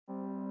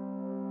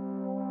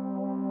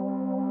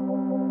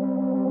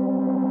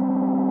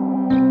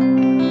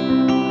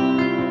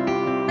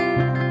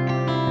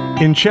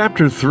In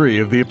chapter 3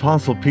 of the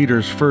Apostle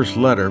Peter's first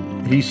letter,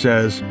 he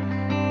says,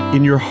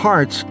 "In your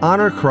hearts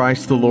honor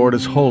Christ the Lord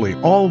as holy,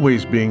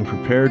 always being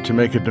prepared to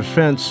make a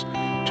defense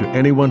to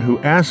anyone who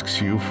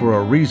asks you for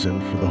a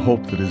reason for the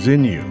hope that is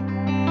in you."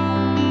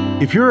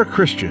 If you're a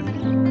Christian,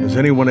 has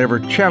anyone ever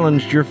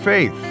challenged your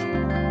faith?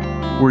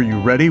 Were you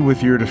ready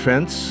with your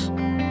defense?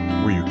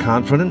 Were you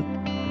confident?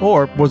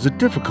 Or was it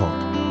difficult?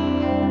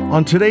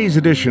 On today's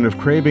edition of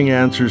Craving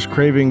Answers,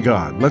 Craving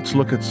God, let's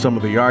look at some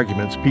of the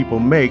arguments people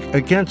make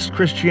against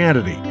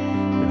Christianity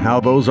and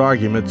how those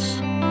arguments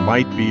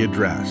might be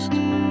addressed.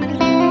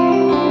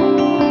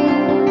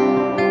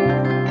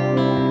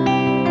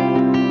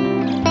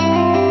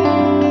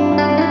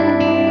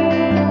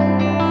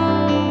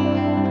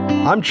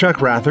 I'm Chuck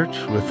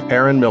Rathert with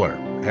Aaron Miller.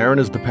 Aaron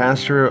is the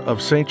pastor of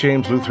St.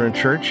 James Lutheran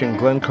Church in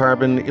Glen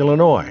Carbon,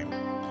 Illinois.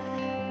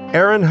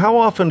 Aaron, how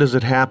often does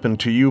it happen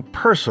to you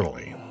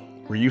personally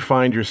where you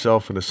find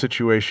yourself in a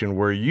situation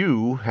where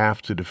you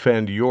have to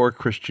defend your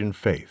Christian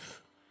faith?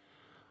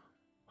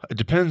 It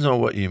depends on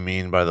what you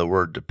mean by the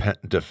word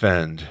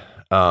defend.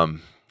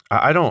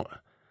 I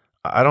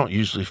don't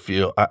usually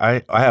feel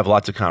I have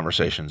lots of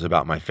conversations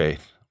about my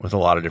faith with a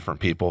lot of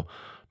different people.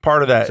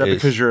 Part of that Is that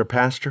because you're a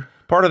pastor?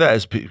 Part of that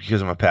is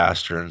because I'm a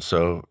pastor, and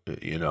so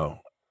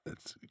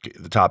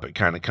the topic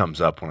kind of comes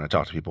up when I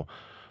talk to people.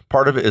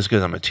 Part of it is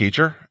because I'm a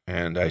teacher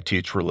and I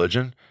teach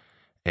religion,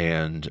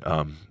 and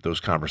those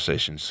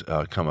conversations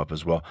come up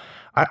as well.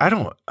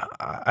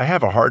 I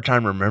have a hard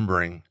time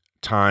remembering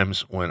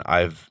times when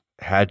I've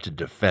had to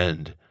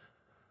defend,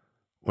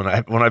 when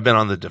I've been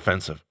on the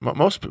defensive.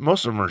 Most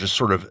of them are just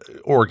sort of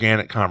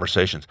organic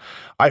conversations.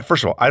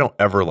 First of all, I don't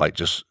ever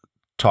just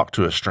talk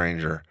to a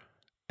stranger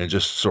and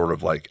just sort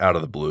of out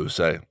of the blue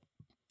say,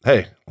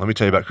 "Hey, let me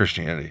tell you about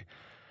Christianity."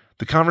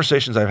 The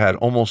conversations I've had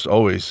almost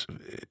always,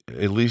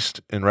 at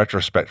least in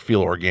retrospect,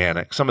 feel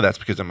organic. Some of that's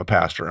because I'm a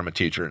pastor, I'm a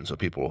teacher, and so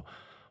people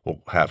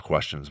will have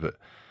questions. But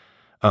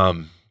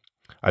I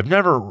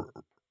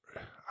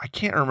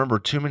can't remember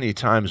too many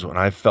times when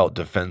I've felt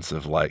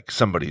defensive, like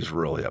somebody's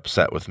really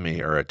upset with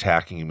me or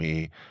attacking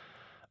me.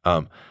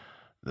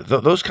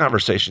 Those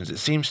conversations, it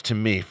seems to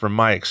me, from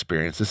my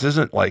experience, this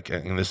isn't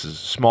and this is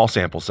small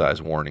sample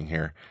size warning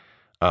here.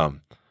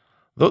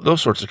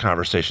 Those sorts of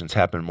conversations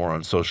happen more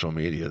on social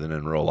media than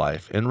in real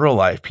life. In real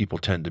life, people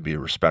tend to be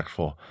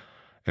respectful.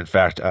 In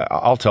fact,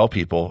 I'll tell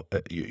people,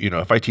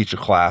 if I teach a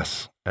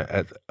class,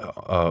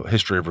 a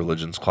history of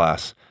religions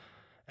class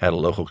at a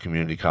local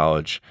community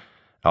college,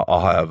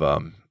 I'll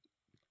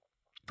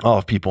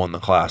have people in the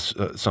class,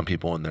 some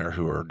people in there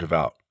who are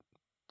devout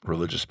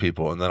religious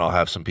people, and then I'll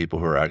have some people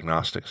who are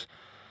agnostics.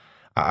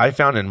 I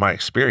found in my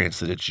experience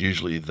that it's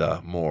usually the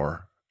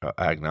more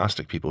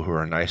agnostic people who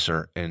are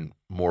nicer and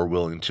more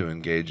willing to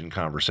engage in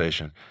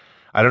conversation.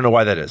 I don't know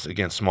why that is.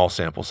 Again, small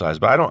sample size,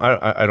 but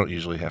I don't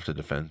usually have to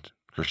defend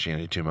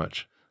Christianity too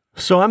much.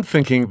 So I'm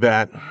thinking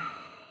that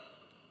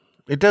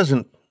it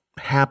doesn't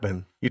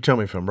happen, you tell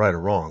me if I'm right or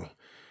wrong,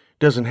 it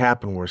doesn't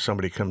happen where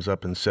somebody comes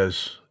up and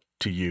says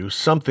to you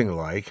something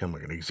like, I'm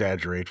going to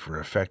exaggerate for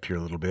effect here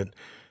a little bit,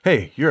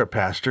 "Hey, you're a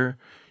pastor,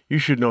 you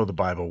should know the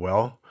Bible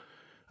well.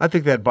 I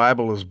think that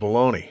Bible is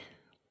baloney.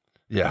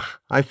 Yeah.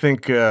 I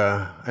think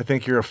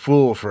you're a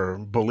fool for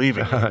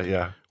believing it."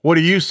 Yeah. What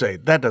do you say?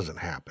 That doesn't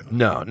happen.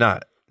 No.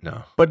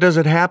 But does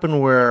it happen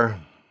where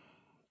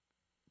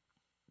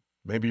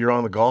maybe you're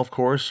on the golf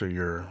course or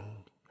you're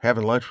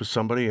having lunch with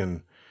somebody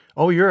and,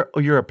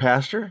 you're a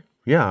pastor?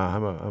 "Yeah,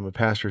 I'm a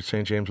pastor at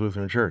St. James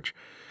Lutheran Church."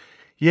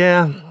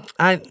 "Yeah,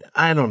 I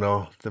don't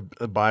know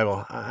the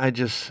Bible.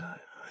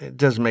 It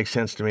doesn't make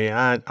sense to me.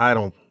 I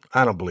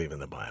don't believe in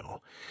the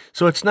Bible."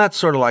 So it's not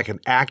sort of like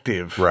an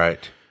active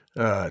Right.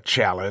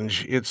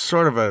 Challenge. It's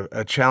sort of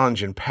a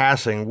challenge in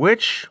passing,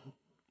 which,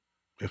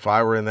 if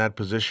I were in that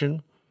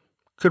position,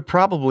 could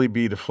probably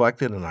be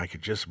deflected and I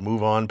could just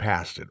move on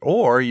past it.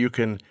 Or you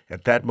can,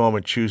 at that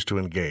moment, choose to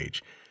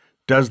engage.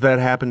 Does that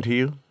happen to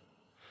you?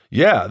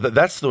 Yeah,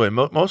 that's the way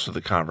most of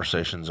the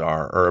conversations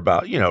are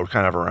about,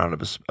 kind of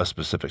around a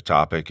specific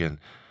topic. And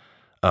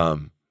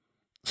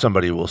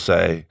somebody will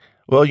say,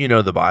 "Well,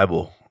 the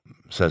Bible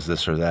says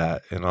this or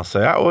that." And I'll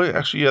say, "Oh, well,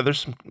 actually, yeah, there's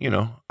some,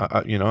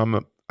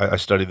 I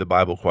study the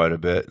Bible quite a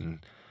bit and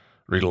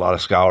read a lot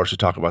of scholars who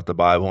talk about the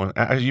Bible.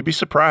 And you'd be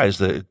surprised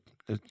that,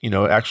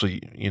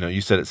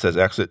 you said it says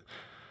X.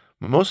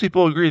 Most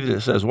people agree that it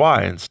says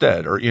Y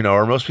instead, or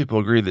most people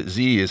agree that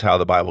Z is how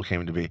the Bible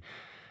came to be."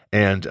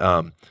 And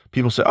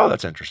people say, "Oh,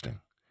 that's interesting."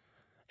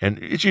 And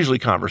it's usually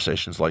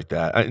conversations like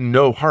that. I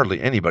know hardly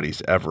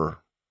anybody's ever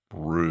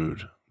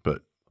rude,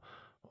 but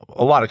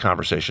a lot of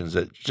conversations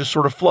that just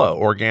sort of flow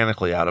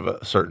organically out of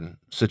a certain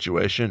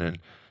situation, and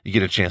you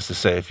get a chance to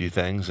say a few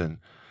things and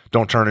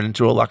don't turn it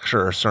into a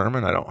lecture or a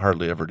sermon. I don't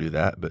hardly ever do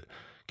that, but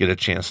get a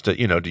chance to,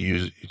 to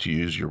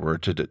use your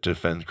word to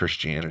defend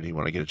Christianity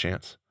when I get a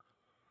chance.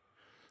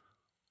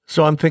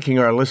 So I'm thinking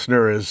our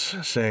listener is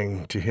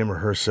saying to him or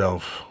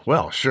herself,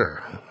 "Well,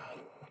 sure,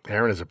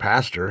 Aaron is a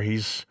pastor.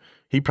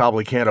 He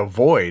probably can't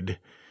avoid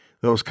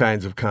those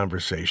kinds of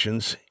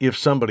conversations. If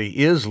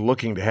somebody is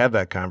looking to have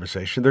that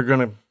conversation, they're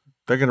going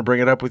They're going to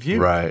bring it up with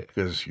you. Right.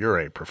 Because you're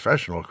a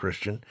professional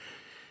Christian,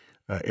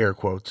 air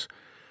quotes.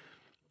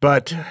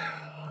 But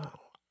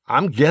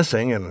I'm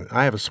guessing, and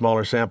I have a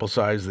smaller sample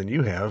size than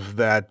you have,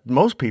 that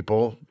most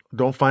people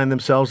don't find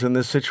themselves in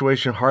this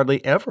situation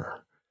hardly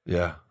ever.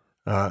 Yeah.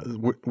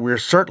 We're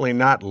certainly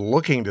not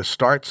looking to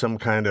start some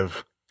kind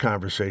of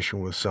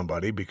conversation with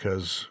somebody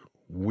because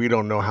we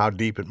don't know how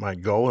deep it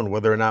might go and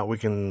whether or not we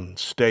can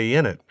stay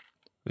in it.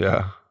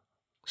 Yeah.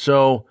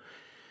 So,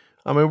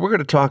 I mean, we're going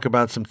to talk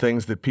about some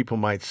things that people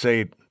might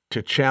say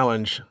to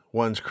challenge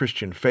one's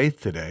Christian faith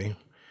today.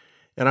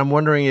 And I'm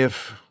wondering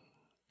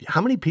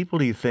how many people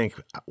do you think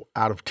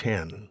out of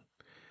 10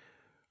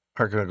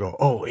 are going to go,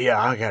 oh,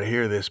 yeah, I got to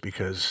hear this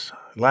because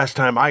last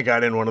time I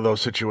got in one of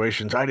those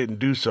situations, I didn't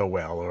do so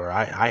well, or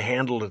I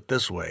handled it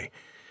this way.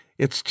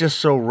 It's just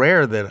so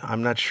rare that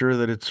I'm not sure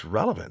that it's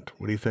relevant.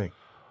 What do you think?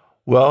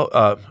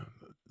 Well,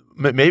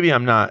 maybe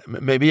I'm not.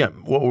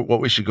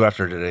 What we should go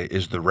after today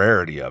is the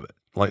rarity of it.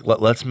 Like,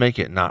 let's make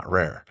it not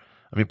rare.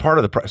 I mean, part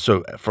of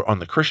the on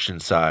the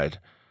Christian side,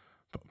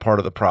 part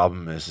of the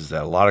problem is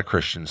that a lot of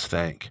Christians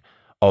think,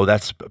 oh,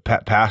 that's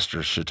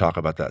pastors should talk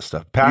about that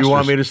stuff. Pastors, you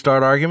want me to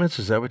start arguments?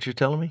 Is that what you're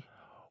telling me?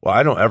 Well,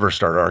 I don't ever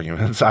start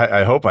arguments.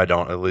 I hope I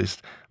don't, at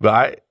least.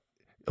 But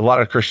a lot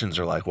of Christians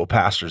are like, well,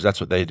 pastors, that's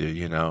what they do,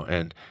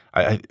 And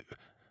I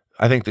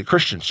think that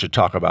Christians should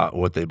talk about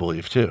what they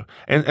believe too.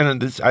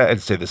 And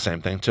I'd say the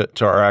same thing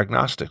to our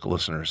agnostic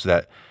listeners,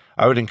 that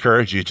I would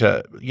encourage you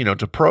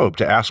to probe,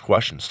 to ask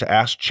questions, to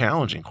ask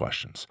challenging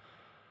questions,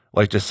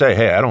 like to say,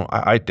 hey,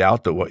 I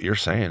doubt that what you're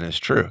saying is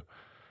true.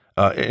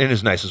 And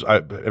as nice as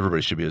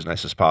everybody should be as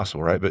nice as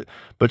possible, right?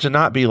 But to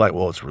not be like,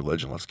 well, it's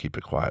religion, let's keep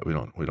it quiet. We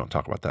don't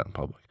talk about that in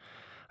public.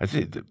 I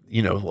think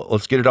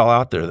let's get it all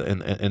out there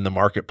in the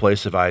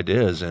marketplace of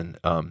ideas, and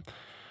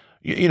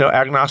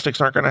agnostics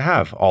aren't going to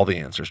have all the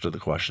answers to the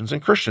questions,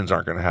 and Christians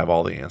aren't going to have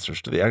all the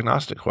answers to the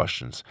agnostic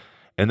questions,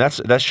 and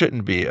that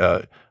shouldn't be.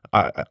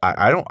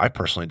 I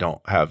personally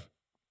don't have.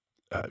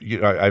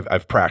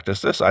 I've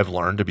practiced this. I've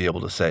learned to be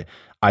able to say,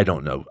 I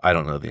don't know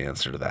the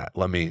answer to that.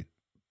 Let me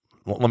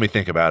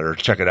think about it or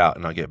check it out,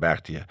 and I'll get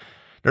back to you.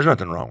 There's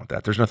nothing wrong with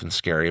that. There's nothing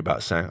scary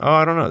about saying, oh,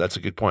 I don't know. That's a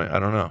good point. I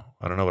don't know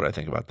what I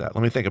think about that.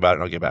 Let me think about it,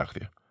 and I'll get back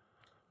with you.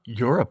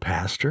 You're a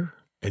pastor,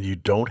 and you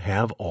don't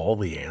have all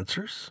the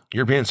answers?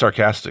 You're being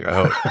sarcastic, I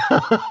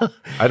hope.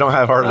 I don't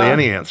have hardly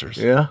any answers.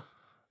 Yeah?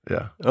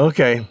 Yeah.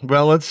 Okay.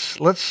 Well, let's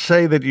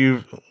say that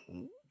you've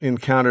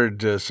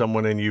encountered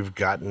someone and you've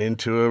gotten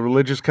into a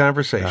religious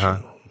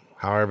conversation,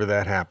 however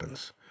that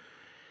happens.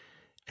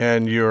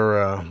 And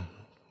your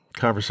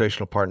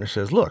conversational partner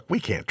says, look, we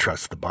can't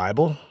trust the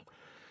Bible.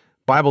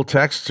 Bible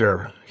texts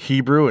are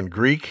Hebrew and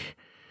Greek.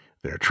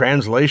 They're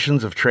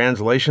translations of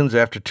translations.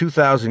 After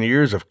 2,000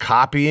 years of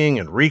copying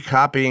and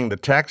recopying the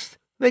text,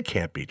 they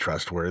can't be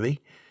trustworthy.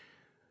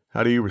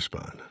 How do you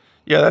respond?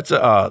 Yeah,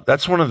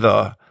 that's one of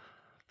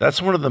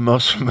the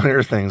most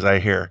familiar things I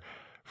hear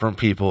from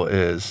people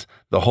is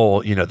the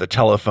whole, the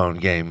telephone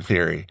game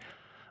theory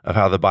of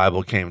how the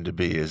Bible came to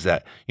be. Is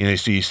that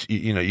so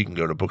you can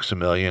go to Books A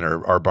Million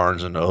or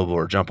Barnes and Noble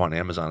or jump on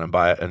Amazon and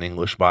buy an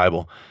English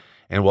Bible,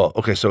 and well,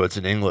 okay, so it's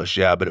in English,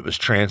 yeah, but it was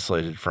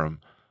translated from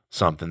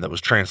something that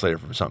was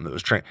translated from something that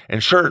was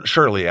and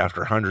surely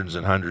after hundreds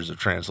and hundreds of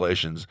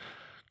translations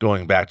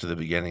going back to the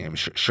beginning, I mean,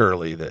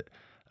 surely that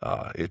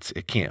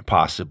it can't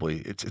possibly,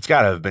 it's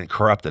got to have been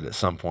corrupted at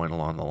some point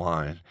along the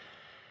line.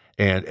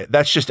 And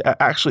that's just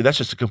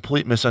a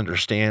complete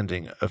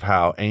misunderstanding of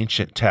how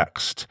ancient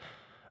text,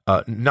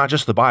 not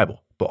just the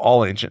Bible, but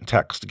all ancient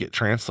texts get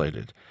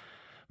translated.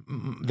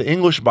 The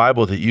English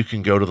Bible that you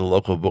can go to the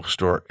local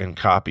bookstore and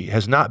copy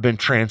has not been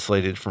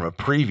translated from a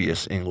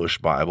previous English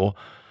Bible,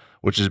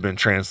 which has been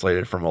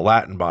translated from a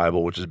Latin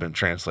Bible, which has been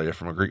translated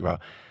from a Greek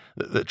Bible.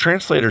 The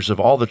translators of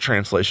all the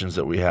translations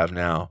that we have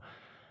now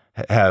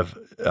have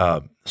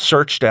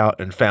searched out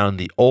and found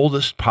the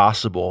oldest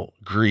possible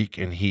Greek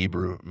and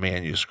Hebrew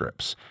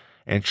manuscripts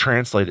and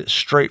translate it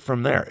straight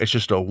from there. It's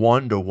just a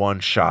one-to-one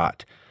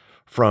shot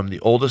from the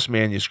oldest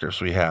manuscripts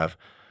we have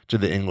to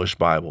the English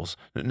Bibles.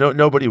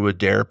 Nobody would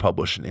dare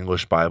publish an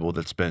English Bible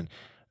that's been,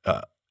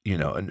 an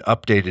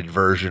updated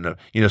version of,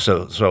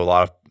 so a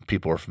lot of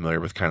people are familiar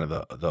with kind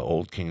of the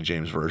old King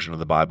James version of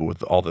the Bible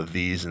with all the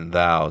these and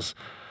thous.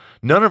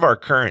 None of our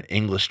current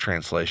English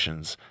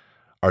translations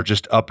are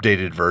just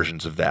updated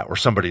versions of that, where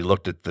somebody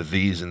looked at the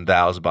these and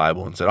thous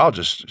Bible and said, I'll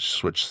just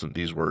switch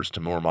these words to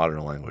more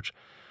modern language.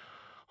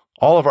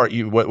 All of our,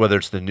 whether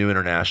it's the New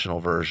International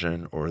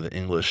Version or the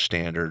English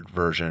Standard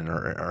Version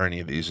or any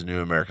of these,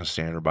 New American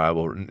Standard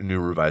Bible or New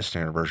Revised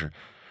Standard Version,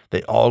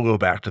 they all go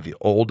back to the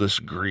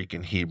oldest Greek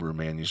and Hebrew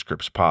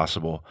manuscripts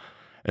possible.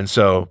 And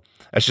so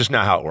that's just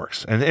not how it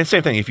works. And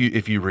same thing,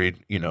 if you read,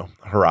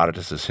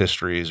 Herodotus's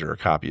Histories or a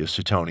copy of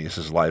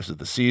Suetonius's Lives of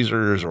the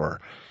Caesars, or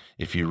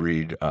if you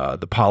read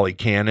the Pali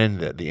Canon,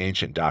 the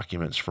ancient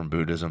documents from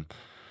Buddhism,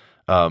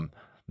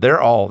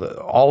 they're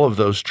all of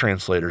those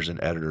translators and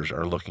editors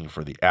are looking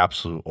for the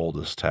absolute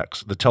oldest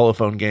text. The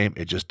telephone game,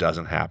 it just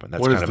doesn't happen.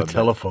 That's what kind is of the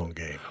telephone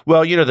game?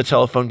 Well, the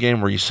telephone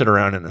game where you sit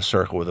around in a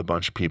circle with a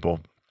bunch of people.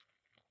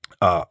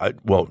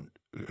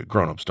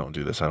 grown-ups don't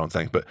do this, I don't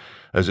think, but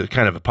as a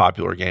kind of a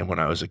popular game when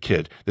I was a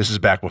kid. This is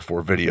back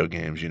before video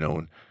games,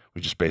 when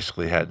we just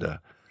basically had to,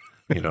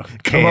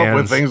 come up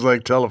with things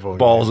like telephone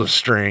balls games. of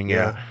string,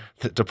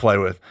 to play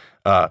with.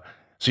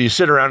 So you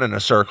sit around in a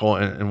circle,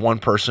 and one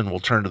person will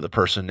turn to the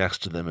person next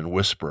to them and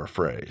whisper a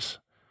phrase.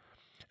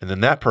 And then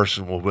that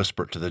person will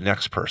whisper it to the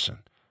next person.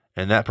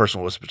 And that person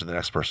will whisper to the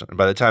next person. And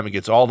by the time it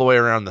gets all the way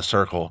around the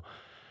circle,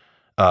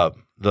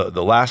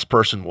 the last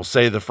person will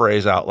say the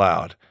phrase out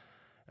loud.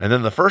 And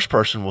then the first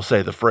person will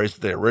say the phrase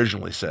that they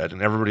originally said,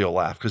 and everybody will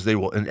laugh because they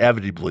will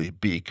inevitably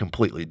be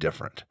completely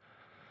different.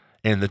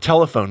 And the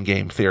telephone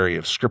game theory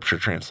of scripture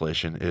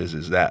translation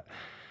is that,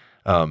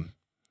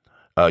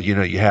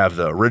 you have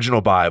the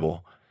original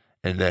Bible,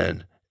 and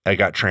then that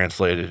got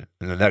translated,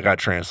 and then that got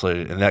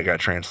translated, and that got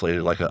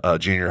translated like a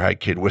junior high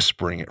kid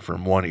whispering it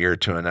from one ear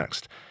to the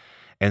next.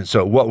 And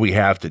so what we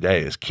have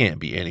today can't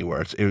be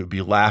anywhere. It would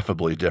be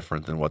laughably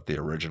different than what the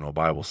original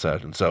Bible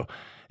said. And so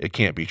it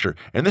can't be true.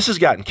 And this has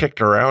gotten kicked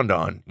around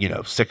on,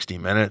 60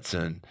 Minutes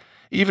and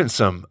even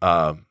some,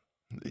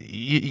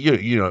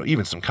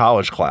 even some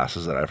college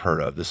classes that I've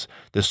heard of. This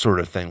sort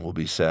of thing will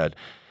be said.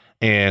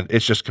 And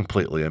it's just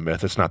completely a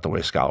myth. It's not the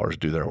way scholars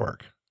do their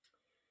work.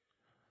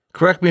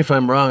 Correct me if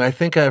I'm wrong. I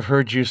think I've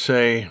heard you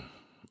say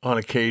on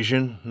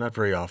occasion, not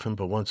very often,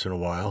 but once in a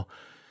while,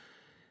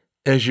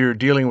 as you're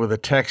dealing with a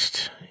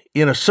text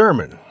in a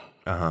sermon,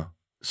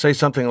 say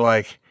something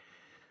like,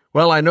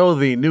 well, I know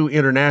the New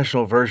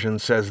International Version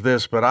says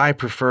this, but I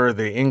prefer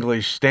the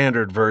English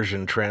Standard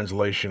Version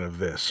translation of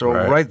this. So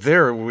right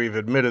there, we've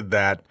admitted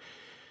that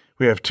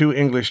we have two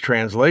English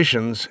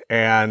translations,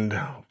 and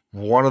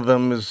one of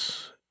them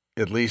is,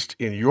 at least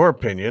in your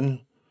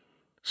opinion,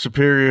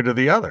 superior to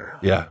the other.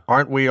 Yeah.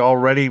 Aren't we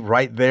already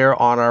right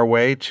there on our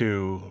way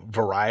to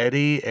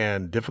variety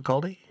and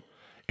difficulty?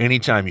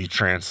 Anytime you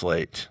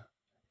translate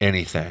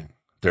anything,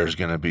 there's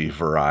going to be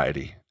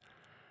variety.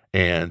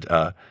 And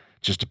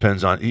just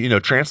depends on,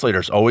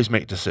 translators always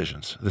make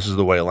decisions. This is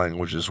the way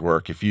languages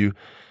work. If you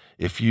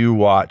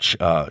watch,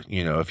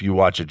 if you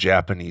watch a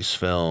Japanese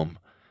film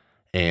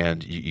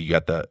and you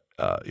got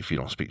if you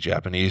don't speak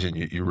Japanese and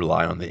you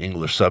rely on the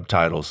English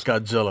subtitles.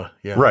 Godzilla.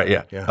 Yeah. Right.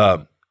 Yeah.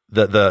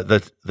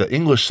 The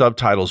English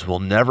subtitles will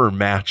never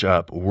match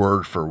up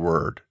word for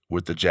word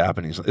with the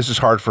Japanese. This is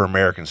hard for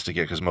Americans to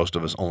get because most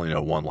of us only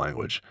know one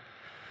language.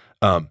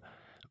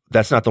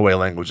 That's not the way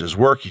languages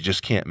work. You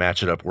just can't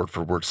match it up word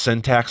for word.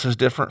 Syntax is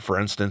different. For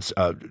instance,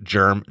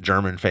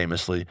 German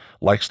famously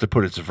likes to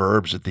put its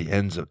verbs at the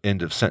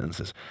end of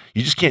sentences.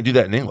 You just can't do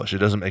that in English. It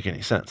doesn't make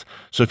any sense.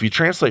 So if you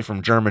translate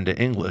from German to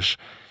English,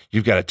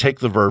 you've got to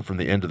take the verb from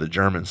the end of the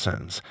German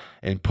sentence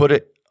and put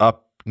it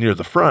up near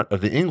the front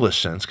of the English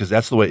sentence because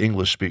that's the way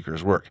English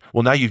speakers work.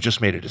 Well, now you've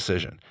just made a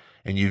decision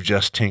and you've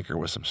just tinkered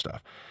with some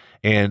stuff.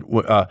 And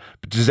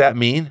does that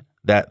mean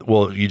that,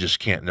 you just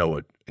can't know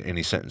what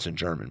any sentence in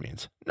German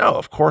means? No,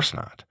 of course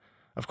not.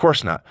 Of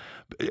course not.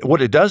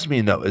 What it does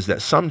mean, though, is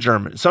that some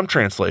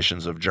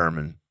translations of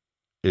German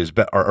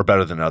are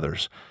better than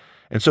others.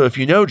 And so if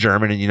you know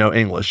German and you know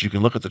English, you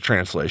can look at the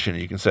translation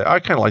and you can say, I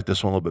kind of like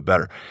this one a little bit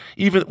better,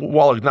 even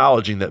while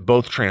acknowledging that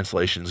both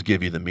translations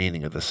give you the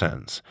meaning of the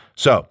sentence.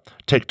 So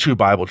take two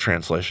Bible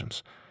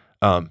translations.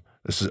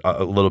 This is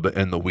a little bit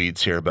in the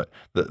weeds here, but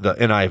the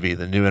NIV,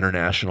 the New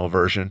International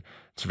Version,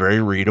 it's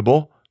very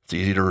readable. It's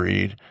easy to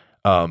read.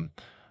 The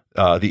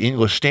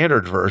English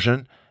Standard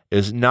Version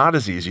is not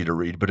as easy to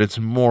read, but it's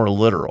more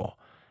literal.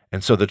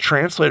 And so the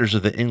translators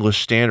of the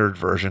English Standard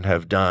Version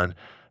have done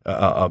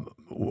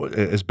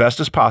as best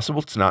as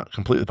possible, it's not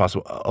completely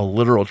possible, a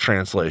literal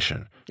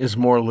translation. Is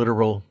more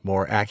literal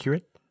more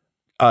accurate?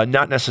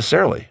 Not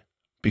necessarily,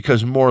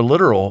 because more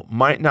literal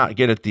might not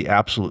get at the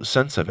absolute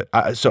sense of it.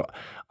 So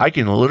I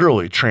can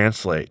literally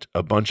translate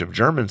a bunch of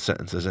German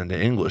sentences into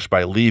English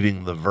by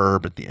leaving the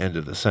verb at the end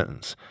of the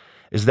sentence.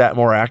 Is that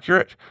more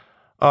accurate?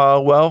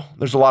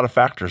 There's a lot of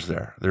factors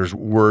there. There's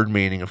word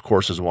meaning, of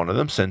course, is one of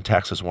them.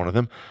 Syntax is one of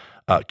them.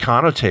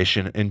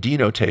 Connotation and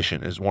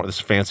denotation is one of these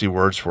fancy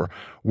words for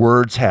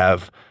words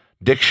have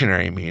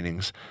dictionary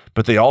meanings,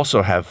 but they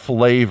also have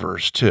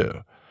flavors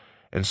too.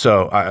 And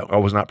so I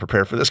was not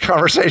prepared for this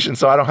conversation,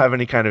 so I don't have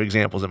any kind of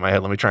examples in my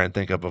head. Let me try and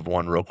think of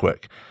one real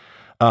quick.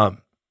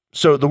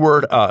 So the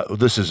word,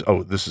 this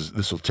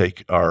will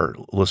take our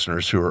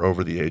listeners who are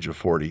over the age of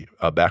 40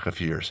 back a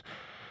few years.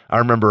 I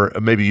remember,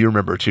 maybe you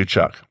remember too,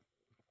 Chuck,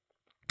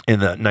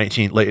 in the late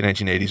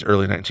 1980s,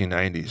 early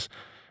 1990s,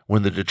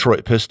 when the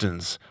Detroit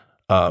Pistons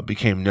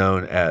became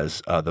known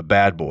as the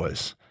Bad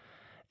Boys.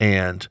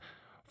 And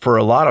for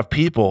a lot of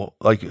people,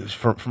 like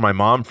for my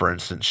mom, for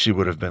instance, she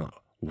would have been,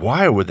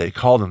 why would they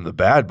call them the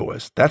Bad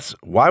Boys?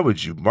 Why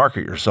would you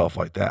market yourself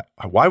like that?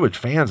 Why would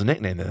fans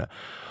nickname them that?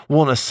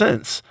 Well, in a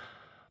sense,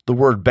 the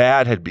word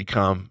bad had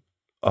become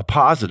a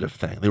positive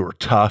thing. They were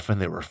tough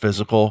and they were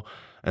physical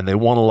and they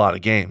won a lot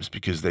of games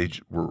because they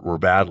were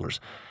battlers.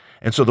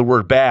 And so the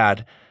word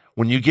bad,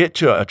 when you get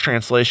to a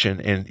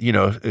translation and,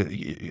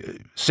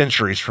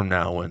 centuries from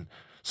now when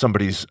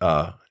somebody's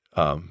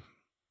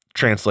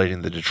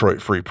translating the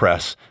Detroit Free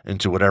Press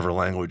into whatever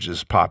language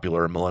is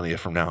popular a millennia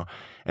from now,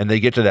 and they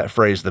get to that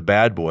phrase, the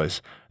bad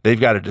boys, they've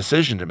got a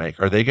decision to make.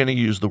 Are they going to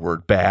use the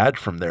word bad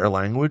from their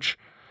language?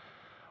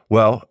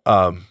 Well,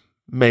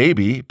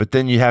 maybe, but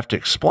then you have to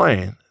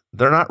explain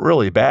they're not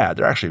really bad.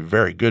 They're actually a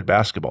very good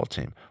basketball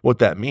team. What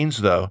that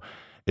means, though,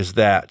 is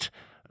that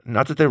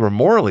not that they were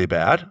morally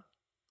bad.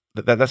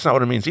 That's not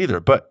what it means either,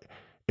 but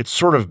it's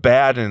sort of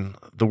bad, and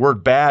the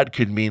word bad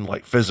could mean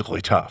like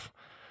physically tough.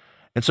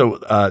 And so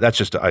that's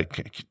just, I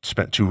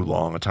spent too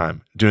long a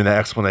time doing that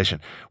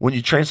explanation. When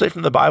you translate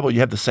from the Bible,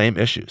 you have the same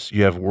issues.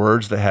 You have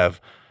words that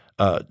have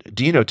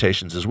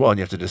denotations as well, and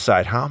you have to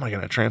decide, how am I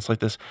going to translate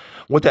this?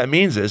 What that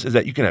means is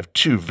that you can have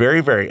two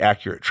very, very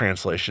accurate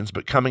translations,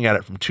 but coming at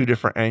it from two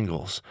different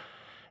angles.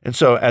 And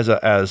so as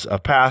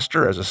a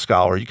pastor, as a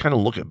scholar, you kind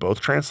of look at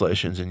both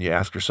translations and you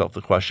ask yourself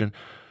the question,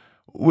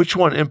 which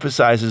one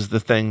emphasizes the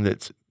thing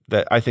that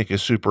I think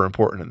is super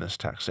important in this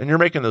text? And you're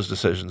making those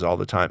decisions all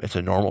the time. It's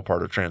a normal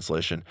part of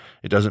translation.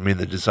 It doesn't mean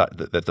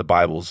that the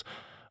Bible's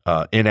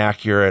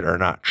inaccurate or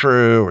not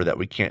true, or that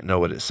we can't know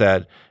what it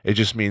said. It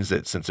just means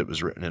that since it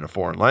was written in a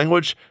foreign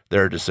language,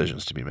 there are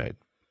decisions to be made.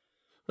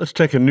 Let's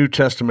take a New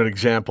Testament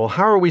example.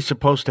 How are we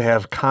supposed to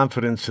have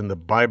confidence in the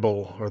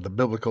Bible or the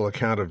biblical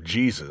account of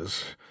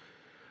Jesus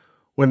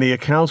when the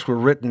accounts were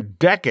written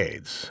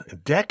decades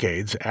and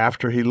decades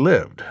after he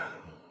lived?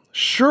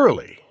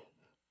 Surely,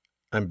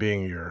 I'm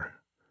being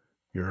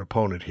your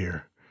opponent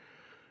here,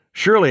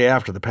 surely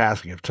after the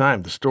passing of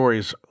time, the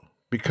stories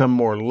become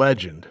more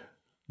legend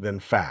than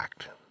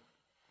fact.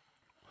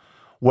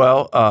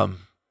 Well,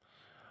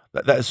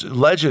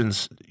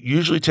 legends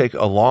usually take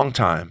a long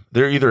time.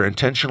 They're either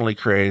intentionally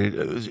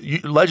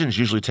created. Legends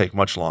usually take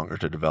much longer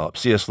to develop.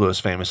 C.S.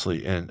 Lewis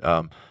famously in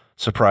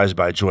Surprised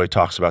by Joy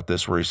talks about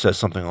this, where he says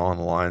something along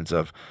the lines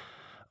of,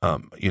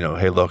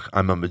 hey, look,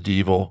 I'm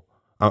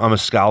a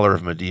scholar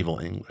of medieval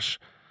English.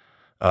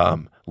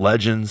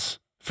 Legends,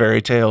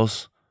 fairy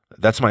tales,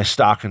 that's my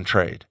stock and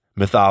trade.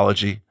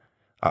 Mythology,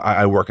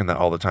 I work in that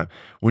all the time.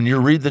 When you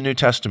read the New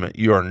Testament,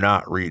 you are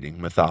not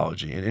reading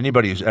mythology. And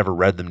anybody who's ever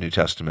read the New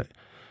Testament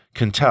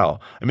can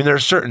tell. I mean, there are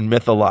certain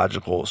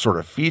mythological sort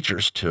of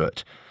features to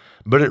it,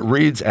 but it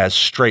reads as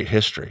straight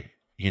history,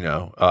 in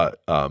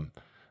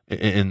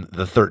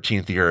the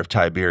 13th year of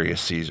Tiberius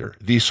Caesar,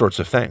 these sorts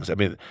of things. I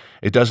mean,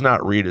 it does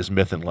not read as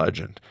myth and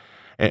legend.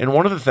 And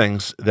one of the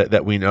things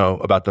that we know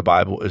about the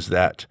Bible is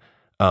that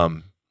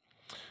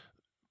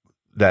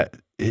that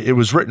it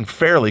was written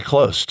fairly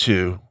close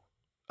to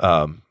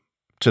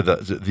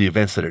the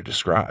events that it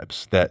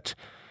describes. That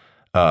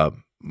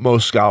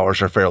most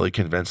scholars are fairly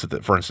convinced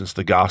that, for instance,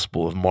 the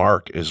Gospel of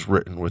Mark is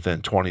written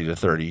within 20 to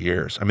 30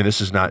 years. I mean,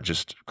 this is not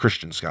just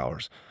Christian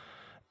scholars.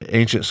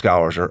 Ancient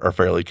scholars are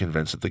fairly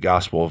convinced that the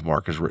Gospel of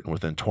Mark is written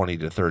within 20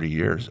 to 30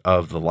 years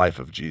of the life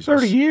of Jesus.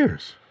 30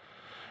 years?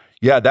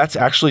 Yeah, that's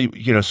actually,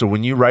 so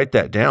when you write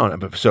that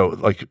down, so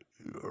like,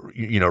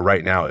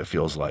 right now it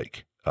feels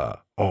like, oh,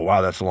 wow,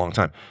 that's a long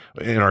time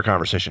in our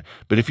conversation.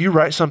 But if you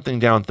write something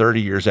down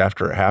 30 years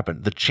after it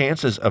happened, the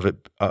chances of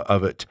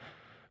it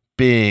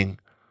being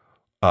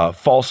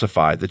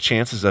falsified, the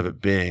chances of it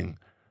being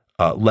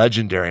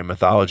legendary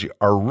mythology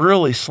are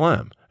really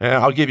slim. And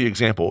I'll give you an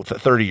example.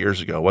 30 years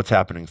ago, what's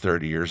happening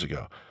 30 years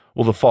ago?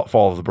 Well, the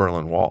fall of the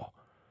Berlin Wall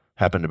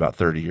happened about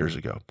 30 years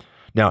ago.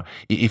 Now,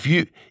 if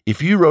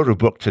you wrote a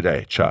book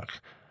today, Chuck,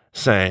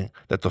 saying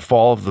that the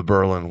fall of the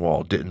Berlin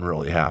Wall didn't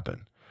really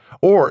happen,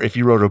 or if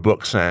you wrote a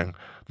book saying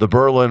the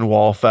Berlin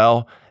Wall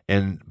fell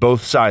and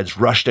both sides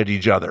rushed at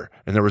each other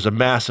and there was a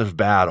massive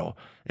battle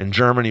and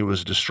Germany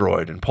was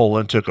destroyed and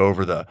Poland took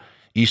over the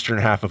eastern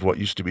half of what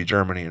used to be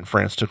Germany and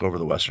France took over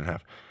the western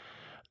half,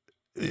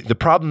 the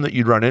problem that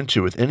you'd run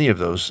into with any of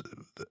those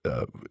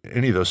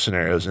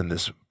scenarios in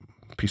this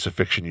piece of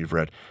fiction you've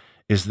read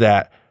is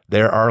that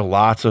there are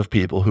lots of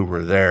people who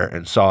were there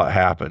and saw it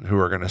happen who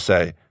are going to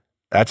say,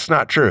 that's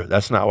not true.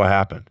 That's not what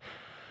happened.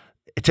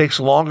 It takes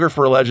longer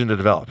for a legend to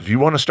develop. If you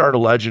want to start a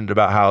legend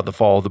about how the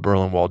fall of the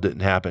Berlin Wall didn't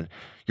happen,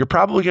 you're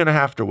probably going to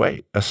have to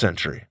wait a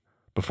century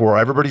before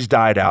everybody's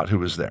died out who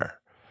was there.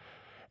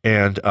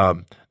 And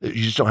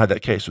you just don't have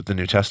that case with the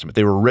New Testament.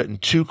 They were written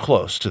too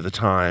close to the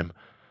time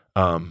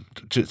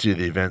to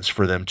the events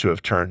for them to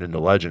have turned into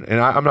legend.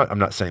 And I'm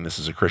not saying this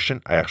as a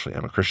Christian. I actually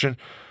am a Christian.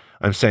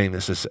 I'm saying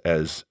this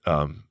as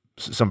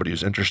somebody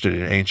who's interested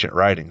in ancient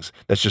writings.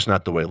 That's just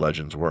not the way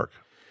legends work.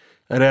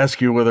 I'd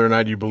ask you whether or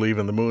not you believe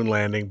in the moon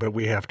landing, but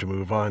we have to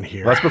move on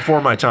here. Well, that's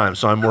before my time,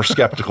 so I'm more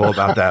skeptical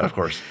about that, of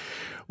course.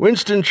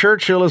 Winston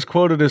Churchill is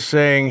quoted as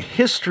saying,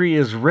 "History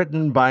is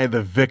written by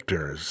the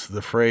victors."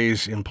 The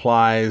phrase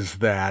implies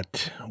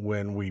that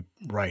when we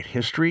write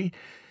history,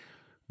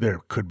 there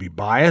could be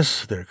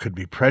bias, there could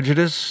be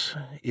prejudice.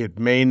 It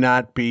may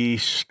not be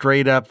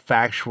straight up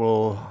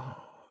factual,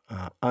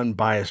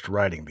 unbiased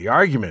writing. The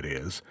argument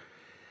is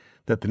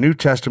that the New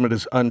Testament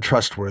is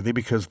untrustworthy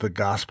because the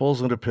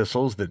Gospels and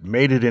epistles that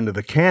made it into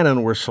the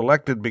canon were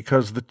selected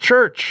because the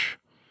church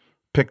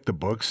picked the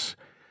books,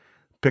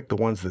 picked the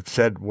ones that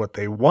said what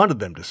they wanted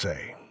them to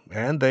say,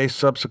 and they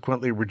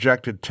subsequently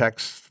rejected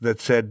texts that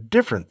said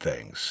different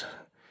things.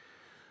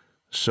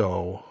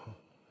 So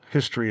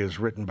history is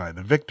written by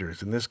the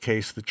victors. In this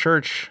case, the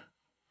church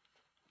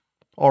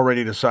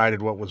already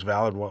decided what was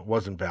valid, what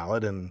wasn't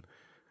valid, and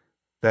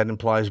that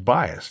implies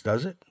bias,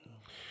 does it?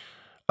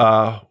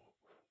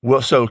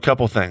 Well, so a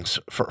couple things.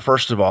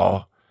 First of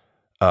all,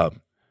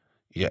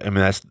 yeah, I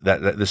mean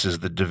this is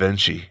the Da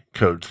Vinci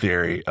Code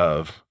theory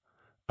of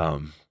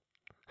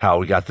how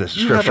we got this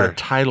scripture. You have a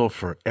title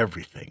for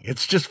everything.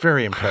 It's just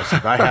very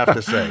impressive, I have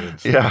to say.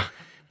 Yeah.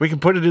 We can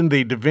put it in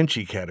the Da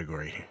Vinci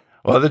category.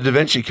 Well, the Da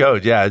Vinci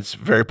Code, yeah, it's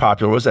very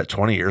popular. What was that,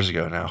 20 years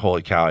ago now?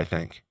 Holy cow, I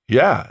think.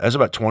 Yeah, that's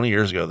about 20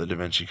 years ago the Da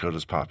Vinci Code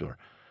was popular.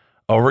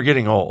 Oh, we're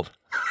getting old.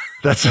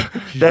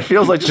 That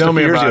feels like just a few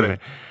years ago.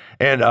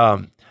 And,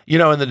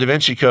 in the Da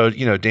Vinci Code,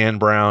 Dan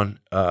Brown,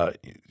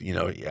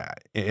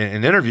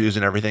 in interviews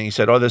and everything, he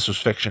said, oh, this was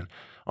fiction.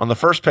 On the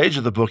first page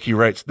of the book, he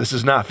writes, this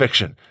is not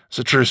fiction. It's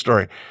a true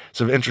story. It's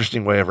an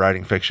interesting way of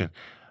writing fiction.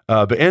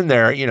 But in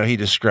there, he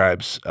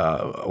describes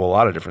a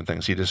lot of different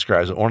things. He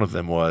describes that one of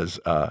them was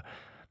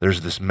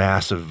there's this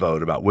massive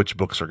vote about which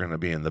books are going to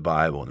be in the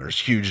Bible, and there's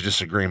huge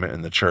disagreement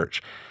in the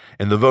church.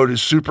 And the vote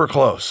is super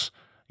close,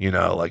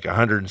 like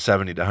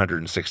 170 to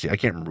 160. I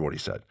can't remember what he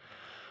said.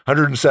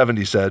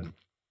 170 said,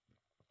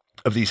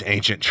 of these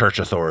ancient church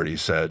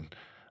authorities said,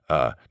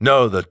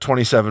 no, the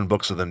 27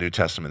 books of the New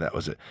Testament, that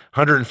was it.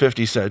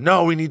 150 said,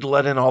 no, we need to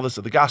let in all this.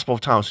 The Gospel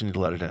of Thomas, we need to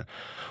let it in.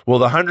 Well,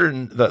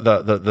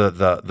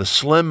 the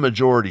slim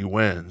majority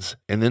wins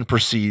and then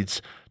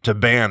proceeds to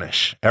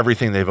banish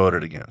everything they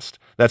voted against.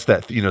 That's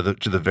that,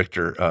 to the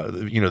victor,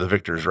 the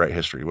victors write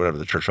history, whatever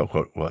the Churchill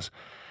quote was.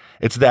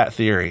 It's that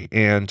theory.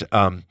 And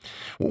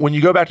when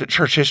you go back to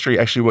church history,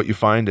 actually what you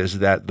find is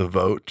that the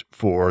vote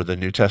for the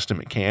New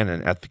Testament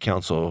canon at the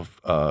Council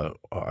of,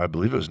 I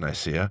believe it was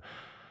Nicaea,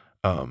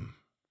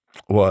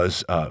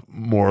 was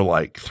more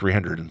like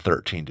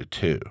 313 to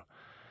 2.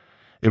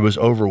 It was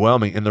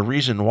overwhelming. And the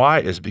reason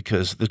why is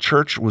because the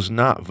church was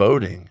not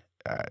voting,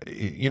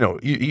 200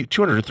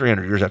 to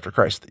 300 years after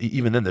Christ.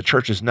 Even then, the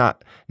church has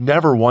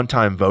never one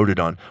time voted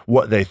on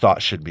what they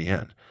thought should be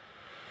in.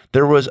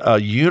 There was a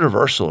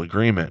universal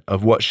agreement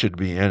of what should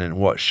be in and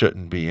what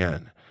shouldn't be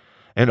in.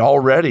 And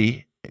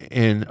already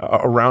in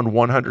around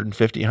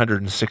 150,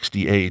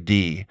 160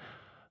 AD,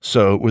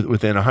 so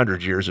within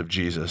 100 years of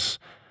Jesus,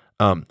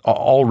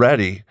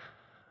 already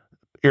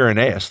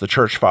Irenaeus, the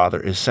church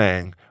father, is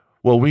saying,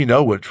 well, we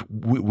know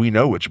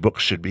which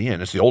books should be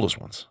in. It's the oldest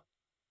ones.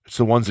 It's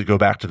the ones that go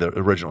back to the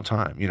original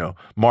time.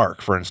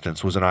 Mark, for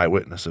instance, was an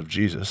eyewitness of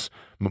Jesus.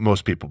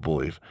 Most people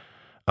believe.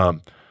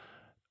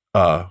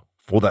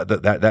 Well,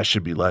 that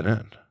should be let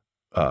in.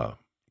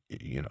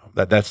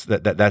 That's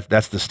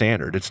the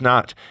standard. It's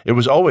not. It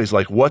was always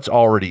like what's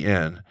already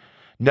in,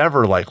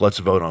 never like let's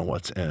vote on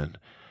what's in,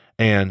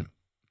 and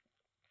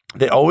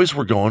they always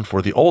were going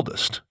for the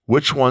oldest.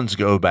 Which ones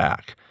go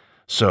back?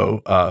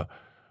 So,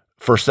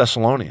 First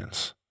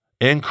Thessalonians,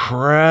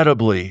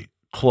 incredibly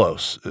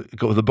close.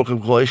 The book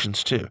of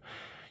Galatians too.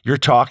 You're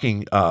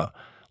talking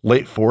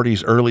late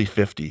 40s, early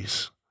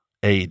 50s.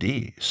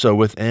 AD, so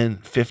within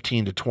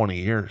 15 to 20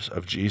 years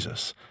of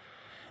Jesus.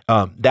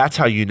 That's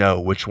how you know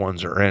which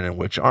ones are in and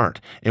which aren't.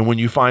 And when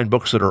you find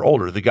books that are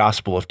older, the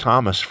Gospel of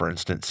Thomas, for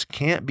instance,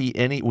 can't be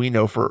any, we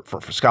know for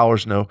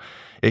scholars know,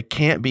 it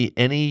can't be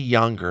any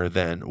younger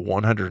than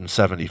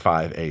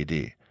 175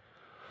 AD.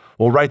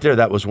 Well, right there,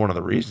 that was one of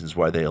the reasons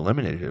why they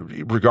eliminated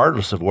it,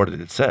 regardless of what it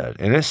had said.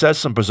 And it says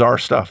some bizarre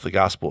stuff, the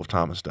Gospel of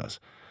Thomas does.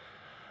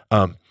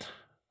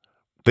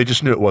 They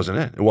just knew it wasn't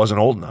in. It wasn't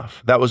old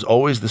enough. That was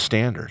always the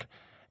standard.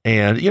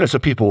 And, so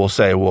people will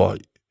say, well,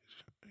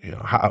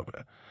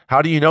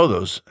 how do you know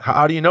those?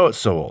 How do you know it's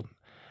so old?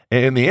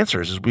 And the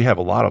answer is we have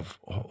a lot of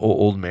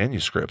old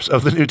manuscripts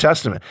of the New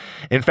Testament.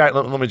 In fact,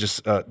 let me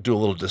just do a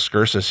little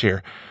discursus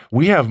here.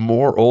 We have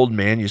more old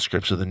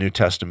manuscripts of the New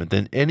Testament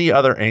than any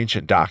other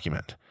ancient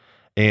document.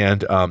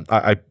 And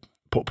I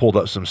pulled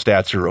up some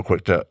stats here real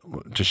quick to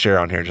share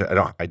on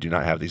here. I do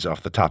not have these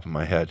off the top of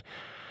my head.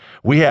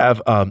 We have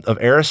of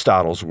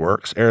Aristotle's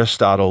works.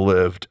 Aristotle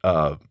lived,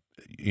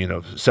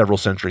 several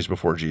centuries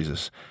before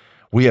Jesus.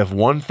 We have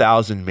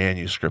 1,000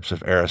 manuscripts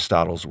of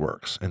Aristotle's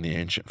works in the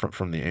ancient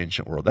from the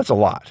ancient world. That's a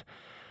lot.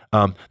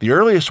 The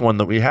earliest one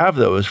that we have,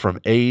 though, is from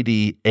AD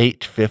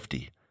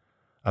 850,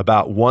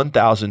 about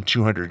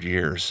 1,200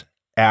 years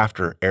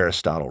after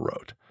Aristotle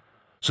wrote.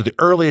 So the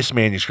earliest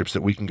manuscripts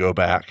that we can go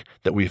back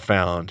that we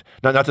found,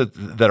 not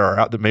that are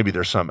out, that maybe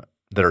there's some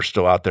that are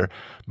still out there,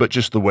 but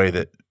just the way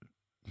that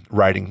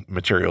writing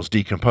materials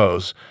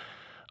decompose.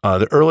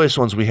 The earliest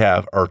ones we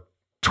have are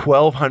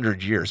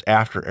 1,200 years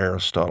after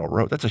Aristotle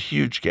wrote. That's a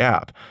huge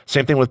gap.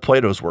 Same thing with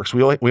Plato's works.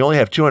 We only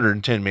have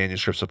 210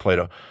 manuscripts of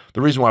Plato.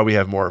 The reason why we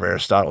have more of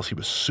Aristotle's, he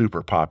was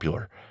super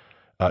popular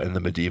in the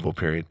medieval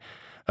period.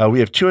 We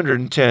have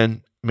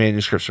 210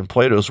 manuscripts from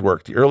Plato's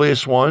work. The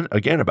earliest one,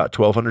 again, about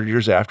 1,200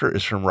 years after,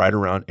 is from right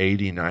around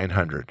AD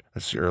 900.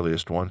 That's the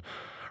earliest one.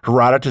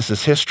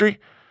 Herodotus' history,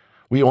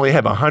 we only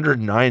have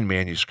 109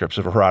 manuscripts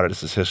of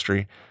Herodotus'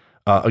 history.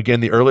 Again,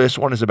 the earliest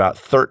one is about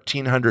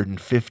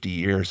 1,350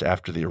 years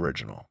after the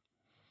original.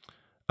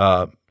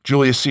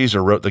 Julius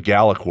Caesar wrote the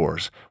Gallic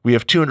Wars. We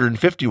have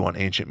 251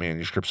 ancient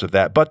manuscripts of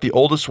that, but the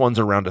oldest one's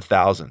around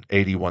 1,000,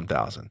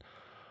 81,000.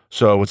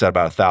 So what's that,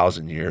 about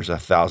 1,000 years,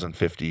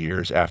 1,050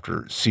 years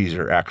after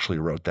Caesar actually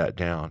wrote that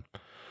down.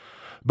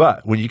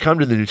 But when you come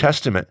to the New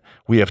Testament,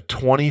 we have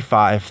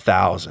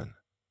 25,000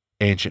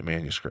 ancient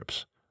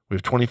manuscripts. We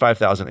have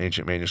 25,000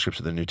 ancient manuscripts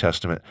of the New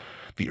Testament.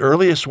 The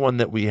earliest one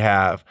that we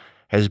have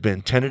has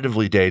been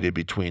tentatively dated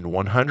between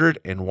 100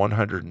 and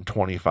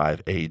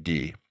 125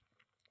 AD.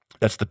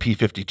 That's the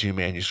P52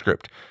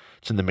 manuscript.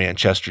 It's in the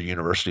Manchester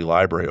University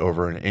Library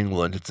over in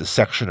England. It's a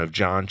section of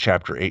John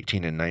chapter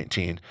 18 and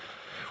 19,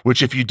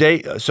 which if you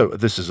date, so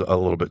this is a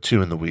little bit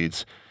too in the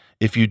weeds,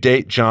 if you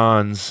date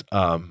John's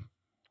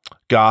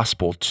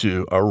gospel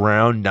to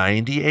around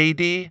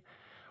 90 AD,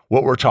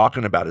 what we're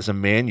talking about is a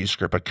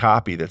manuscript, a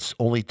copy that's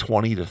only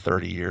 20 to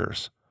 30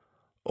 years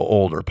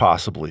older,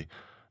 possibly,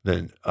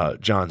 than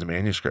John's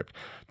manuscript.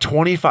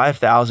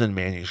 25,000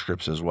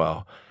 manuscripts as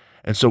well.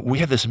 And so we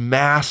have this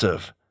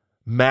massive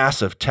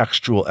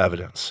textual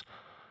evidence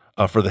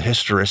for the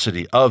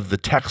historicity of the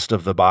text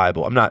of the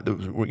Bible. We're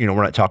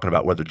not talking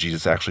about whether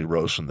Jesus actually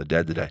rose from the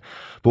dead today.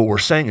 But what we're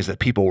saying is that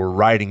people were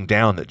writing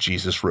down that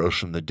Jesus rose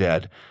from the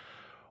dead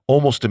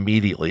almost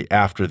immediately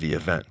after the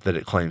event that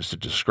it claims to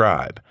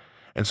describe.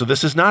 And so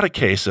this is not a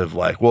case of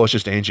like, well, it's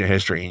just ancient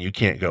history and you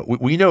can't go.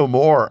 We know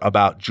more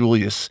about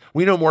Jesus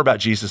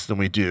than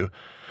we do.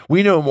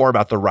 We know more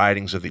about the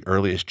writings of the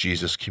earliest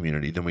Jesus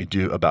community than we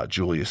do about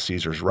Julius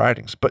Caesar's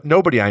writings. But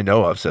nobody I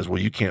know of says,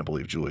 well, you can't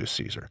believe Julius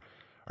Caesar,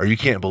 or you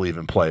can't believe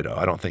in Plato.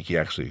 I don't think he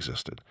actually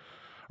existed.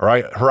 All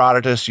right,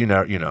 Herodotus, he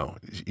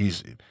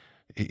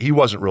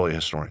wasn't really a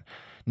historian.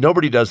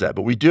 Nobody does that,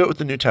 but we do it with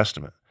the New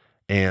Testament,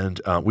 and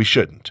we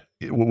shouldn't.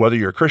 Whether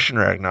you're a Christian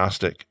or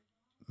agnostic,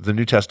 the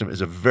New Testament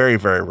is a very,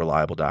 very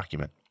reliable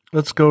document.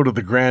 Let's go to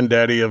the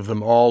granddaddy of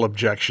them all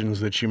objections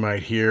that you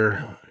might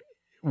hear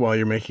while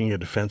you're making a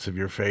defense of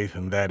your faith,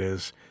 and that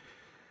is,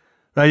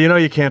 now,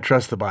 you can't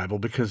trust the Bible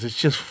because it's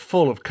just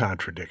full of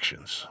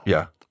contradictions.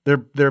 Yeah.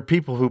 There are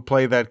people who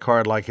play that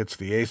card like it's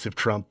the ace of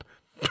trump,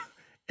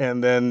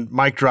 and then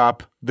mic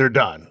drop, they're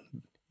done.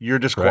 You're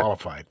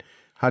disqualified. Right.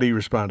 How do you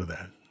respond to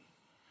that?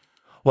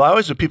 Well,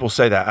 when people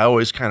say that, I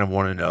always kind of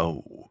want to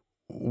know,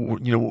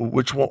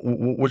 which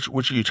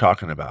are you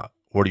talking about?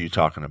 What are you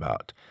talking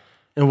about?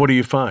 And what do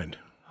you find?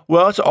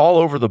 Well, it's all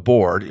over the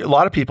board. A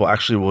lot of people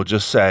actually will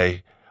just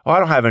say, oh, I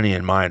don't have any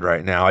in mind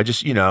right now. I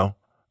just,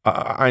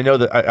 I know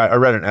that I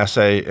read an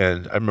essay,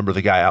 and I remember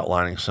the guy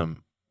outlining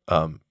some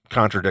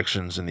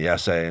contradictions in the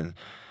essay, and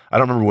I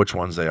don't remember which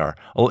ones they are.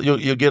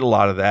 You'll get a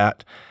lot of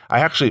that.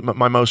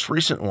 My most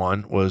recent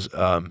one was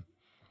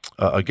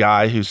a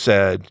guy who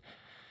said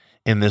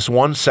in this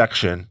one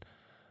section,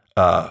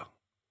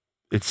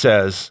 it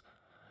says,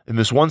 in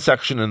this one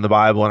section in the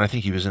Bible, and I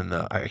think he was I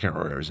can't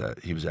remember where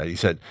he was at. He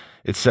said,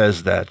 it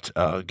says that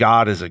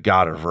God is a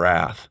God of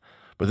wrath.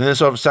 But then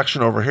this other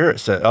section over here, it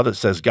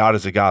says God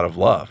is a God of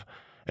love.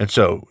 And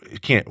so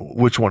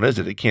which one is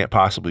it? It can't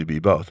possibly be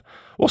both.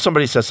 Well,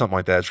 somebody says something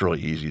like that, it's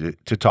really easy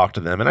to talk to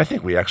them. And I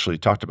think we actually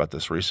talked about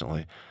this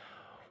recently.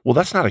 Well,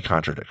 that's not a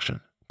contradiction.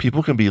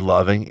 People can be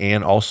loving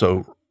and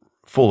also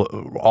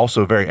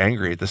very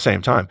angry at the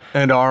same time.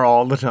 And are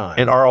all the time.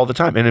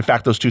 And in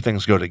fact, those two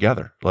things go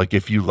together. Like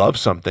if you love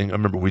something, I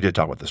remember we did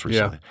talk about this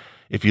recently. Yeah.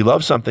 If you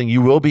love something,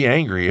 you will be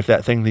angry if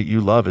that thing that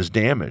you love is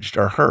damaged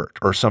or hurt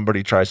or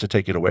somebody tries to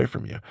take it away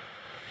from you.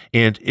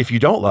 And if you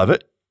don't love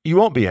it, you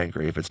won't be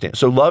angry if it's damaged.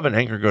 So love and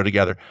anger go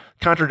together.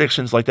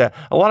 Contradictions like that.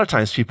 A lot of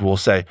times people will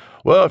say,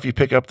 well, if you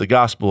pick up the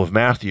Gospel of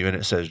Matthew and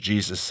it says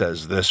Jesus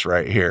says this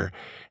right here,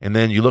 and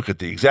then you look at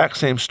the exact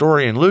same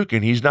story in Luke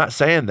and he's not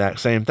saying that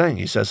same thing.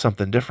 He says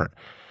something different.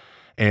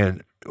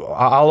 And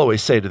I'll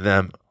always say to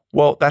them,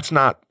 well, that's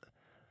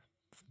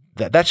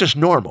just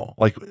normal.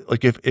 Like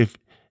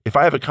if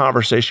I have a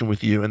conversation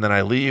with you and then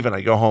I leave and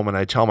I go home and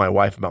I tell my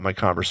wife about my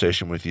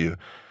conversation with you,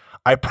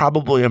 I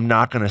probably am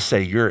not going to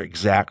say your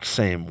exact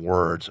same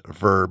words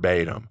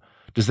verbatim.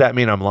 Does that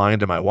mean I'm lying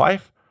to my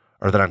wife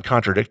or that I'm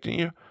contradicting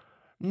you?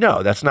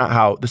 No, this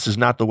is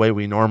not the way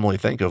we normally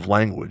think of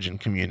language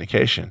and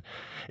communication.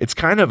 It's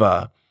kind of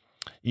a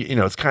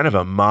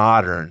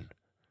modern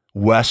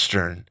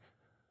Western,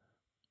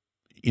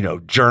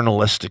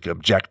 journalistic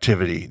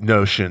objectivity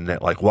notion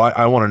that like, well,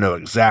 I want to know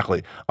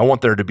exactly, I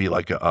want there to be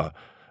like I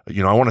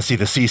want to see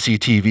the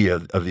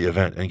CCTV of the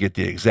event and get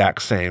the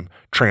exact same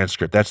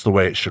transcript. That's the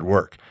way it should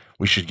work.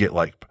 We should get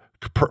like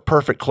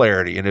perfect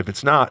clarity. And if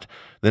it's not,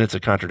 then it's a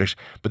contradiction.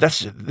 But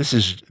this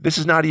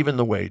is not even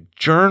the way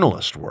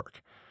journalists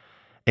work.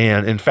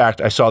 And in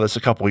fact, I saw this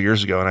a couple of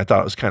years ago and I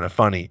thought it was kind of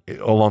funny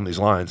along these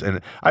lines.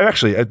 And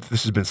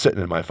this has been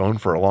sitting in my phone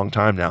for a long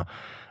time now.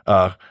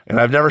 And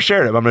I've never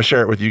shared it, but I'm going to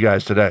share it with you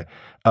guys today.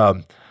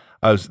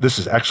 This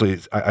is actually,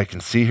 I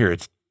can see here,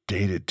 it's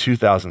dated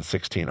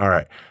 2016. All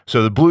right.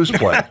 So the Blues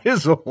play. That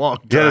is a long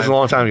time. Yeah, it was a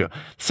long time ago.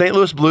 St.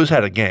 Louis Blues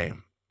had a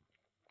game.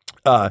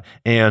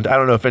 And I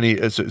don't know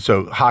if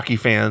so hockey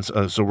fans,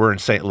 so we're in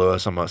St.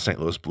 Louis. I'm a St.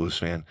 Louis Blues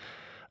fan.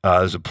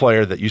 There's a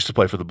player that used to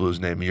play for the Blues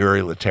named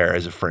Yuri Leterre,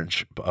 is a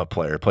French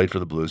player, played for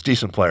the Blues,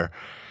 decent player.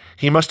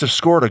 He must have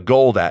scored a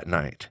goal that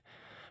night,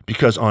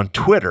 because on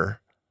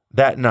Twitter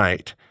that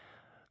night,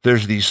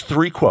 there's these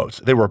 3 quotes.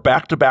 They were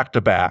back to back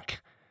to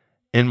back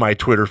in my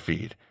Twitter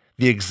feed.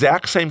 The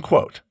exact same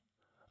quote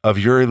of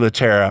Uri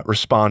Latera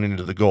responding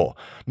to the goal.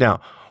 Now,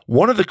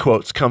 one of the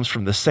quotes comes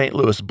from the St.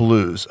 Louis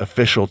Blues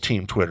official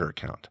team Twitter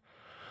account.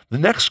 The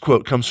next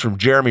quote comes from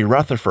Jeremy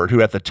Rutherford,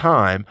 who at the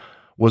time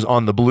was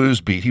on the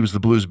Blues beat. He was the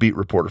Blues beat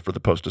reporter for the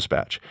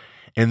Post-Dispatch.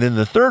 And then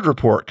the third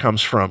report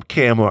comes from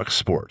KMOX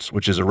Sports,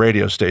 which is a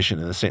radio station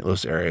in the St.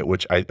 Louis area,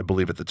 which I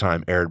believe at the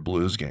time aired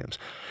Blues games.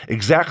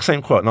 Exact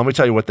same quote. And let me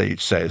tell you what they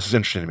each say. This is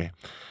interesting to me.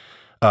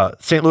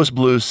 St. Louis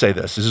Blues say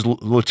this. This is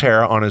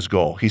Latera on his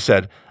goal. He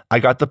said, "I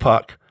got the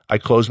puck, I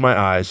closed my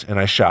eyes, and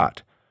I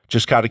shot.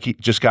 Just got to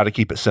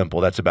keep it simple.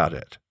 That's about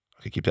it."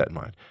 Okay, keep that in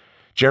mind.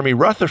 Jeremy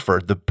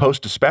Rutherford, the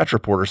Post-Dispatch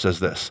reporter, says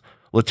this.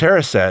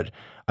 Latera said,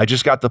 "I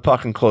just got the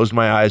puck and closed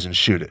my eyes and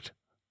shoot it."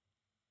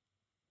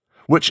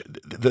 Which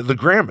the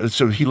grammar,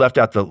 so he left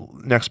out the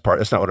next part.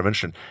 That's not what I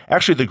mentioned.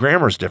 Actually, the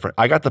grammar is different.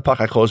 I got the puck,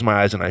 I closed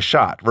my eyes, and I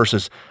shot,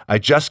 versus I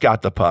just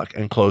got the puck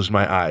and closed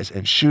my eyes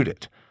and shoot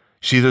it.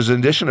 See, there's an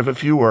addition of a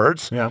few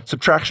words,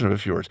 subtraction of a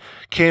few words.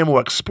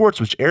 KMOX Sports,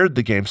 which aired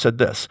the game, said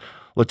this.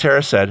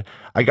 Latera said,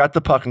 "I got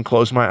the puck and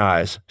closed my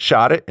eyes,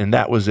 shot it, and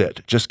that was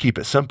it. Just keep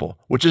it simple,"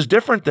 which is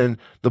different than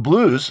the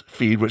Blues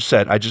feed, which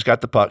said, "I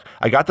got the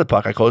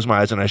puck, I closed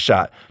my eyes, and I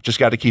shot. Just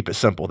got to keep it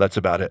simple. That's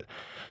about it."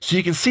 So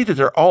you can see that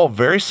they're all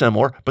very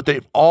similar, but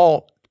they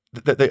all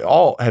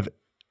have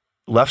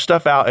left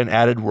stuff out and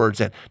added words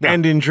in. Now,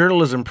 and in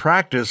journalism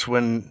practice,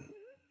 when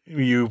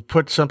you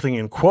put something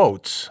in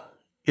quotes,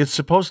 it's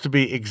supposed to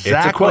be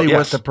exactly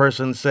what the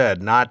person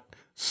said, not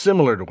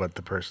similar to what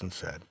the person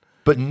said.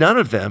 But none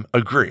of them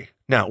agree.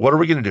 Now, what are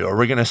we going to do? Are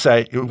we going to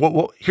say,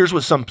 well, here's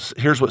what some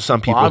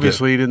people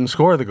obviously, he didn't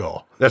score the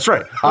goal. That's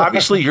right.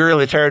 Obviously, Uri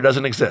Latera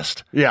doesn't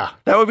exist. Yeah.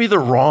 That would be the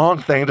wrong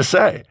thing to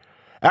say.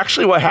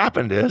 Actually, what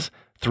happened is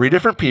 3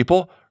 different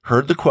people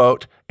heard the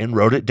quote and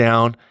wrote it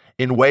down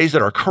in ways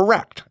that are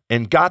correct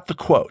and got the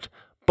quote,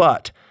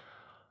 but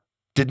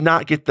did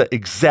not get the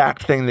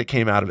exact thing that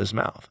came out of his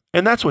mouth.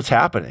 And that's what's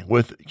happening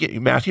with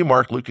Matthew,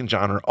 Mark, Luke, and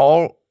John are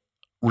all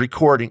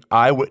recording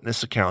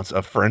eyewitness accounts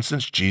of, for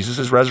instance,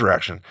 Jesus'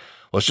 resurrection.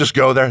 Let's just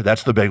go there.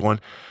 That's the big one.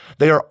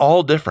 They are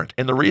all different.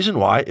 And the reason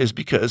why is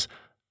because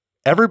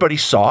everybody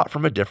saw it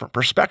from a different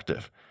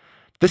perspective.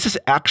 This is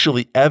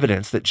actually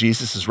evidence that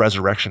Jesus'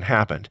 resurrection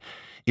happened.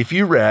 If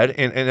you read,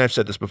 and I've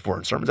said this before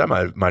in sermons, I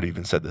might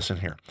even said this in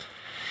here.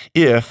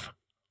 If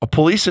a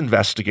police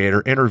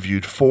investigator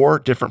interviewed 4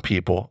 different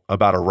people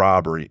about a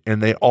robbery,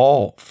 and they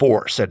all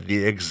 4 said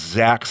the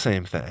exact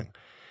same thing,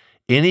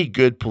 any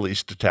good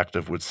police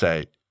detective would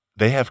say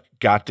they have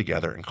got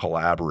together and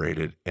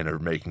collaborated and are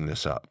making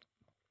this up.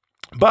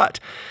 But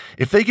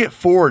if they get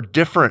 4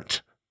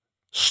 different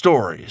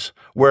stories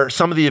where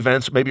some of the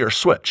events maybe are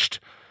switched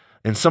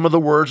and some of the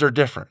words are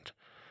different,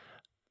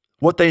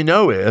 what they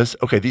know is,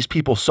 okay, these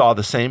people saw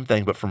the same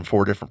thing, but from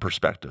 4 different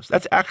perspectives.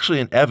 That's actually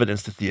an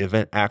evidence that the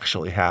event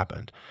actually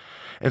happened.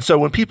 And so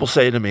when people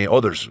say to me, oh,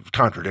 there's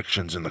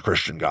contradictions in the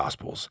Christian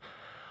Gospels,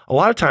 a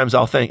lot of times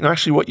I'll think, and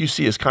actually what you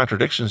see as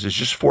contradictions is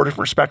just 4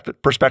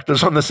 different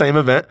perspectives on the same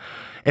event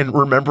and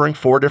remembering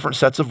 4 different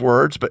sets of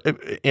words, but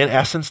in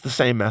essence, the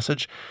same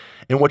message.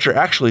 And what you're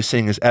actually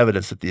seeing is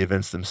evidence that the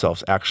events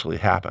themselves actually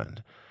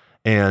happened,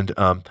 and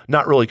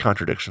not really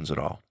contradictions at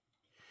all.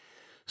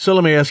 So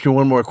let me ask you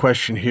one more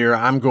question here.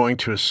 I'm going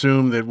to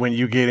assume that when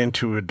you get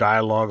into a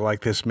dialogue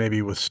like this,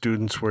 maybe with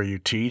students where you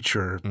teach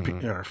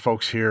or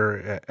folks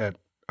here at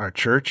our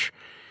church,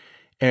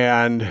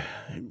 and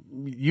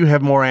you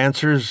have more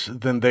answers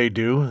than they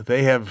do.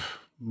 They have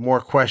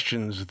more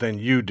questions than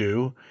you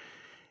do.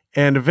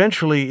 And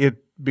eventually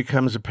it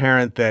becomes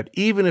apparent that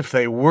even if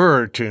they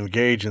were to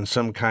engage in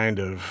some kind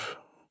of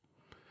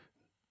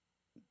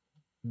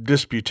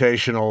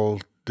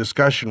disputational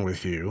discussion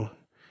with you,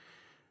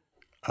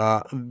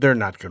 they're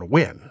not going to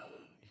win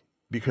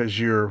because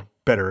you're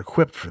better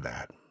equipped for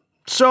that.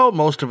 So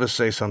most of us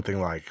say something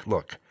like,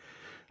 look,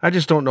 I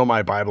just don't know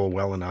my Bible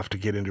well enough to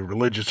get into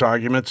religious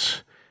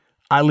arguments.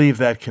 I leave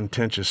that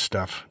contentious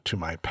stuff to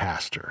my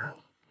pastor.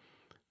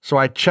 So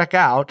I check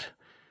out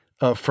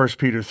 1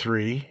 Peter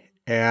 3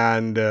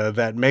 and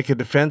that make a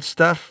defense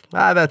stuff,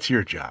 that's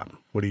your job.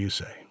 What do you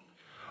say?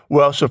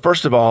 Well, so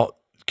first of all,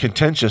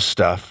 contentious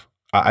stuff,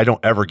 I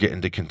don't ever get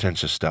into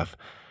contentious stuff.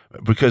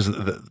 Because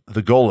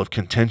the goal of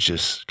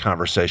contentious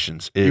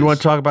conversations is... You want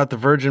to talk about the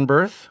virgin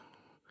birth?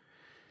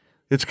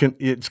 It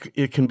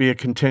can be a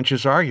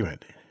contentious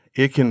argument.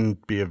 It can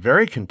be a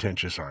very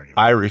contentious argument.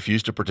 I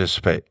refuse to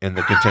participate in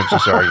the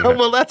contentious argument.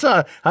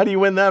 Well, how do you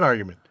win that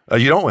argument?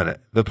 You don't win it.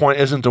 The point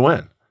isn't to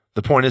win.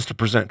 The point is to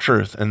present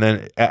truth. And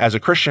then as a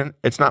Christian,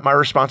 it's not my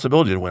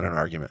responsibility to win an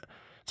argument.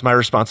 It's my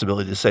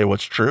responsibility to say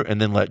what's true and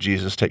then let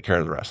Jesus take care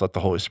of the rest. Let the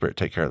Holy Spirit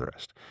take care of the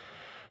rest.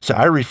 So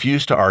I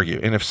refuse to argue.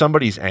 And if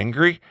somebody's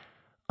angry,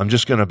 I'm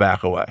just going to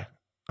back away.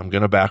 I'm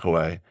going to back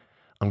away.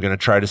 I'm going to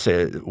try to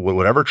say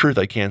whatever truth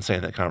I can say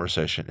in that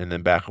conversation and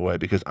then back away,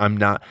 because I'm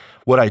not,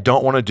 what I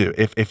don't want to do,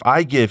 if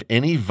I give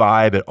any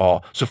vibe at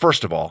all. So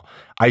first of all,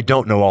 I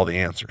don't know all the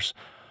answers.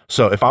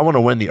 So if I want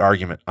to win the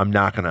argument, I'm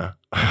not going,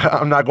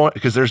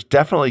 because there's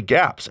definitely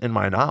gaps in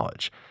my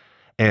knowledge.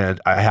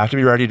 And I have to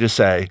be ready to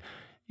say,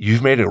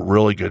 you've made a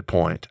really good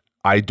point.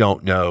 I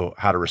don't know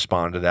how to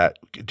respond to that.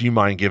 Do you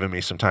mind giving me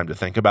some time to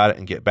think about it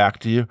and get back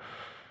to you?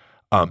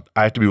 I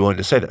have to be willing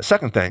to say that.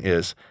 Second thing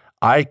is,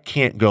 I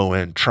can't go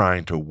in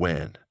trying to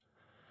win,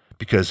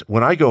 because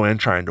when I go in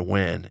trying to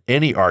win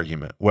any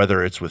argument,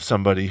 whether it's with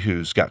somebody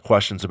who's got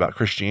questions about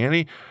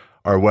Christianity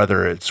or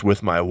whether it's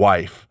with my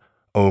wife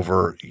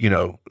over,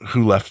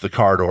 who left the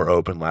car door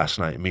open last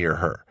night, me or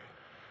her,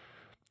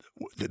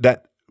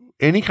 that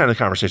any kind of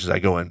conversations I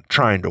go in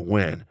trying to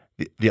win,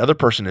 the other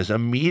person is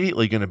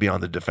immediately going to be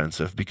on the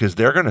defensive, because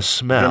they're going to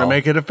smell. Going to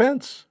make a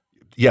defense.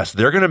 Yes,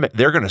 they're going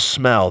to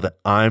smell that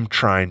I'm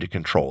trying to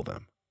control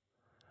them.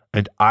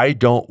 And I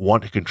don't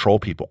want to control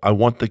people. I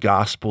want the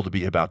gospel to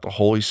be about the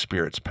Holy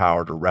Spirit's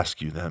power to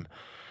rescue them.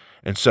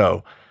 And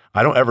so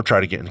I don't ever try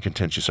to get in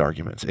contentious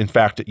arguments. In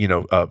fact,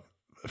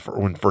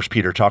 when 1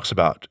 Peter talks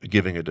about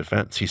giving a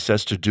defense, he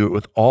says to do it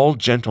with all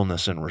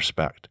gentleness and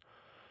respect.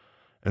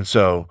 And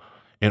so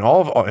in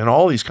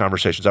all these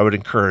conversations, I would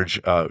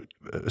encourage,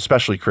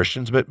 especially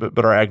Christians,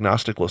 but our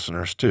agnostic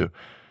listeners too,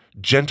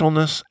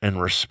 gentleness and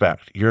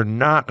respect. You're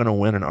not going to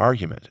win an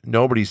argument.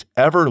 Nobody's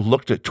ever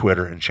looked at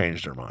Twitter and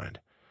changed their mind.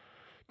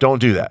 Don't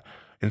do that.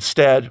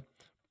 Instead,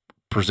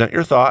 present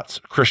your thoughts.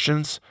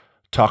 Christians,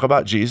 talk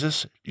about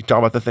Jesus. You talk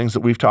about the things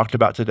that we've talked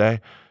about today.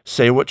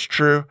 Say what's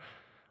true.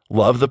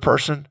 Love the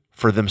person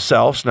for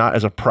themselves, not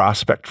as a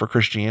prospect for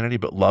Christianity,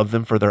 but love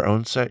them for their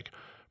own sake.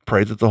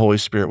 Pray that the Holy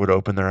Spirit would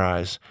open their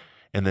eyes,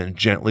 and then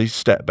gently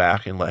step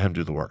back and let him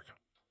do the work.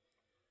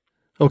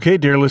 Okay,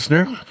 dear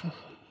listener,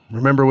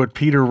 remember what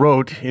Peter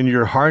wrote: in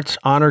your hearts,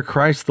 honor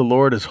Christ the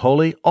Lord as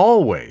holy,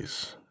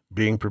 always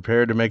being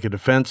prepared to make a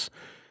defense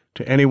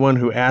to anyone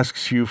who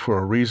asks you for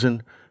a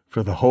reason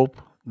for the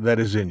hope that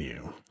is in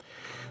you.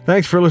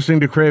 Thanks for listening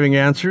to Craving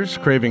Answers,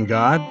 Craving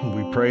God.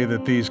 We pray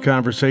that these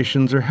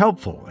conversations are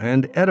helpful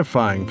and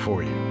edifying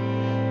for you.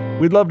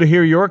 We'd love to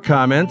hear your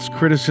comments,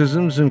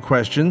 criticisms, and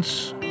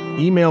questions.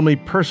 Email me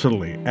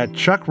personally at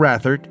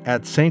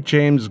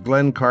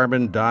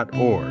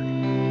chuckrathert@stjamesglencarbon.org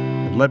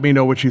and let me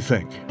know what you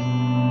think.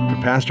 For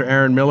Pastor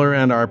Aaron Miller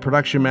and our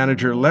production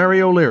manager,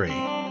 Larry O'Leary,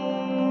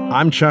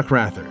 I'm Chuck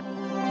Rathert.